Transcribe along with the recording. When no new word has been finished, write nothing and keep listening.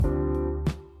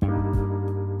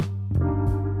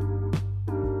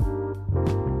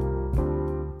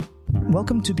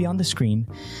Welcome to Beyond the Screen,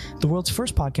 the world's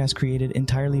first podcast created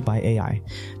entirely by AI.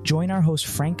 Join our host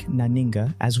Frank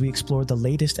Naninga as we explore the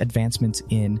latest advancements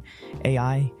in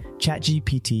AI,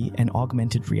 ChatGPT, and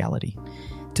augmented reality.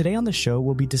 Today on the show,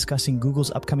 we'll be discussing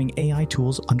Google's upcoming AI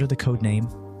tools under the codename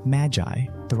Magi,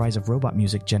 the rise of robot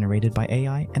music generated by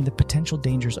AI, and the potential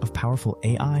dangers of powerful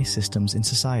AI systems in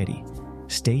society.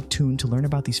 Stay tuned to learn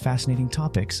about these fascinating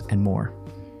topics and more.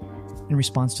 In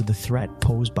response to the threat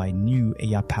posed by new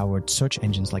AI-powered search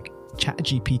engines like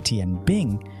ChatGPT and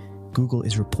Bing, Google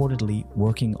is reportedly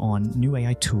working on new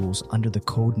AI tools under the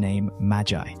codename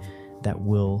Magi that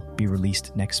will be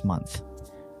released next month.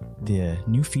 The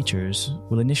new features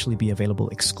will initially be available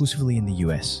exclusively in the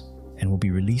US and will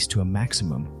be released to a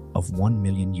maximum of 1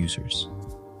 million users.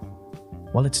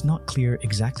 While it's not clear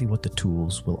exactly what the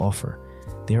tools will offer,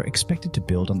 they are expected to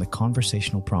build on the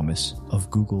conversational promise of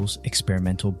Google's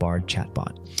experimental Bard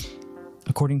chatbot.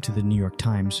 According to the New York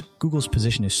Times, Google's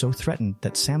position is so threatened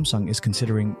that Samsung is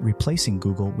considering replacing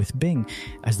Google with Bing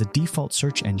as the default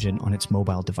search engine on its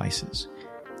mobile devices.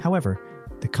 However,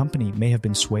 the company may have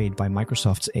been swayed by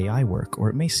Microsoft's AI work, or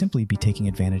it may simply be taking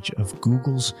advantage of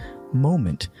Google's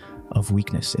moment of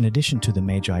weakness. In addition to the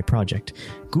Magi project,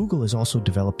 Google is also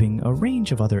developing a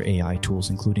range of other AI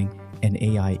tools, including an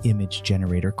AI image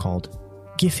generator called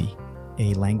Giphy,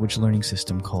 a language learning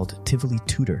system called Tivoli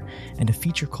Tutor, and a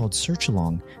feature called Search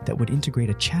Along that would integrate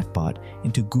a chatbot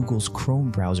into Google's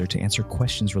Chrome browser to answer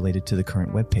questions related to the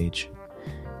current web page.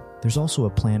 There's also a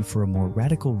plan for a more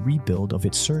radical rebuild of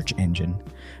its search engine,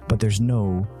 but there's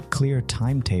no clear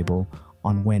timetable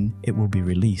on when it will be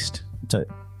released.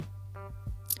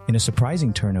 In a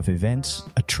surprising turn of events,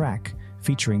 a track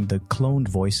featuring the cloned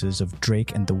voices of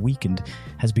Drake and The Weeknd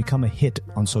has become a hit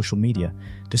on social media,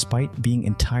 despite being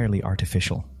entirely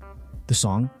artificial. The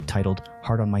song, titled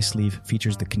Heart on My Sleeve,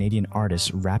 features the Canadian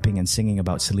artist rapping and singing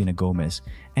about Selena Gomez,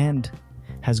 and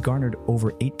has garnered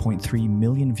over 8.3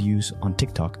 million views on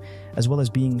TikTok, as well as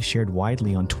being shared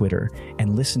widely on Twitter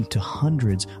and listened to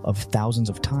hundreds of thousands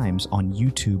of times on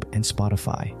YouTube and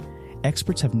Spotify.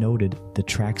 Experts have noted the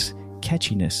track's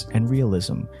catchiness and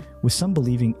realism, with some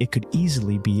believing it could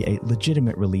easily be a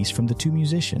legitimate release from the two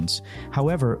musicians.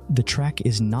 However, the track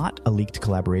is not a leaked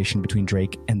collaboration between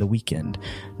Drake and The Weeknd,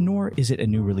 nor is it a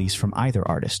new release from either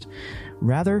artist.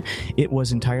 Rather, it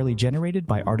was entirely generated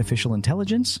by artificial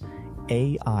intelligence,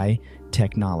 AI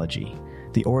technology.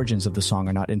 The origins of the song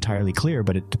are not entirely clear,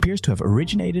 but it appears to have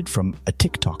originated from a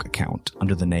TikTok account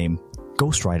under the name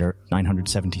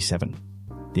Ghostwriter977.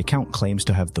 The account claims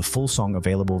to have the full song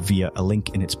available via a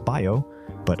link in its bio,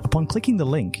 but upon clicking the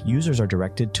link, users are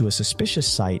directed to a suspicious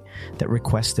site that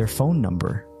requests their phone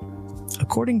number.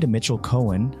 According to Mitchell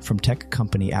Cohen from tech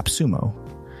company AppSumo,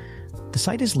 the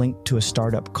site is linked to a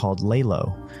startup called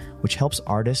Laylo, which helps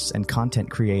artists and content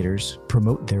creators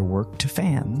promote their work to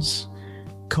fans.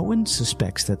 Cohen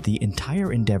suspects that the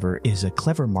entire endeavor is a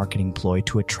clever marketing ploy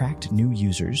to attract new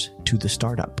users to the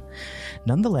startup.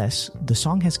 Nonetheless, the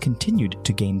song has continued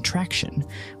to gain traction,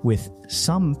 with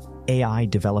some AI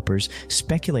developers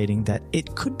speculating that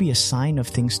it could be a sign of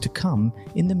things to come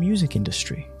in the music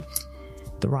industry.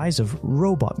 The rise of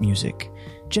robot music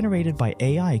generated by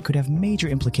AI could have major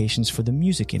implications for the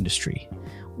music industry,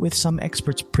 with some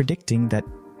experts predicting that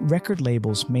record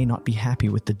labels may not be happy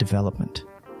with the development.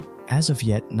 As of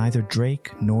yet, neither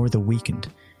Drake nor The Weeknd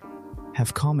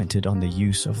have commented on the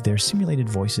use of their simulated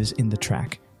voices in the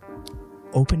track.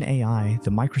 OpenAI,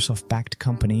 the Microsoft-backed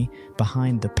company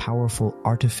behind the powerful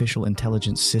artificial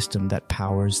intelligence system that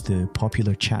powers the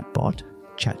popular chatbot,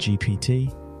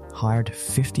 ChatGPT, hired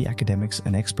 50 academics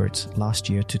and experts last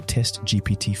year to test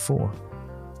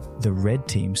GPT-4. The Red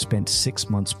Team spent 6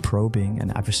 months probing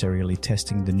and adversarially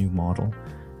testing the new model,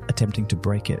 attempting to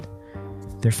break it.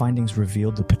 Their findings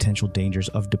revealed the potential dangers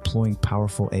of deploying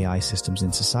powerful AI systems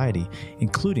in society,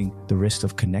 including the risk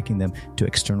of connecting them to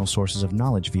external sources of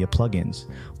knowledge via plugins.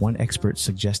 One expert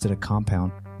suggested a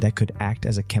compound that could act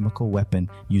as a chemical weapon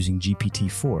using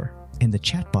GPT-4, and the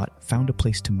chatbot found a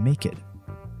place to make it.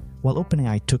 While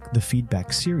OpenAI took the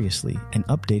feedback seriously and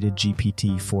updated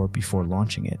GPT-4 before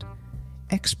launching it,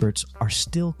 experts are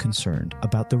still concerned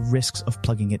about the risks of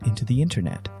plugging it into the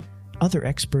internet. Other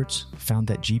experts found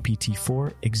that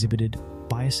GPT-4 exhibited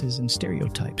biases and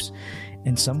stereotypes,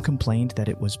 and some complained that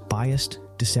it was biased,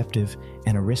 deceptive,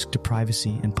 and a risk to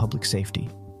privacy and public safety.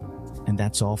 And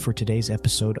that's all for today's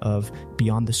episode of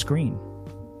Beyond the Screen.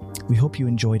 We hope you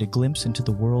enjoyed a glimpse into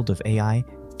the world of AI,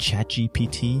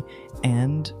 ChatGPT,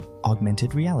 and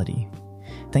augmented reality.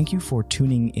 Thank you for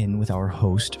tuning in with our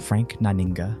host, Frank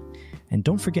Naninga. And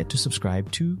don't forget to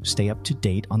subscribe to stay up to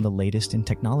date on the latest in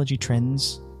technology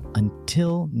trends.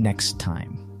 Until next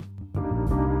time.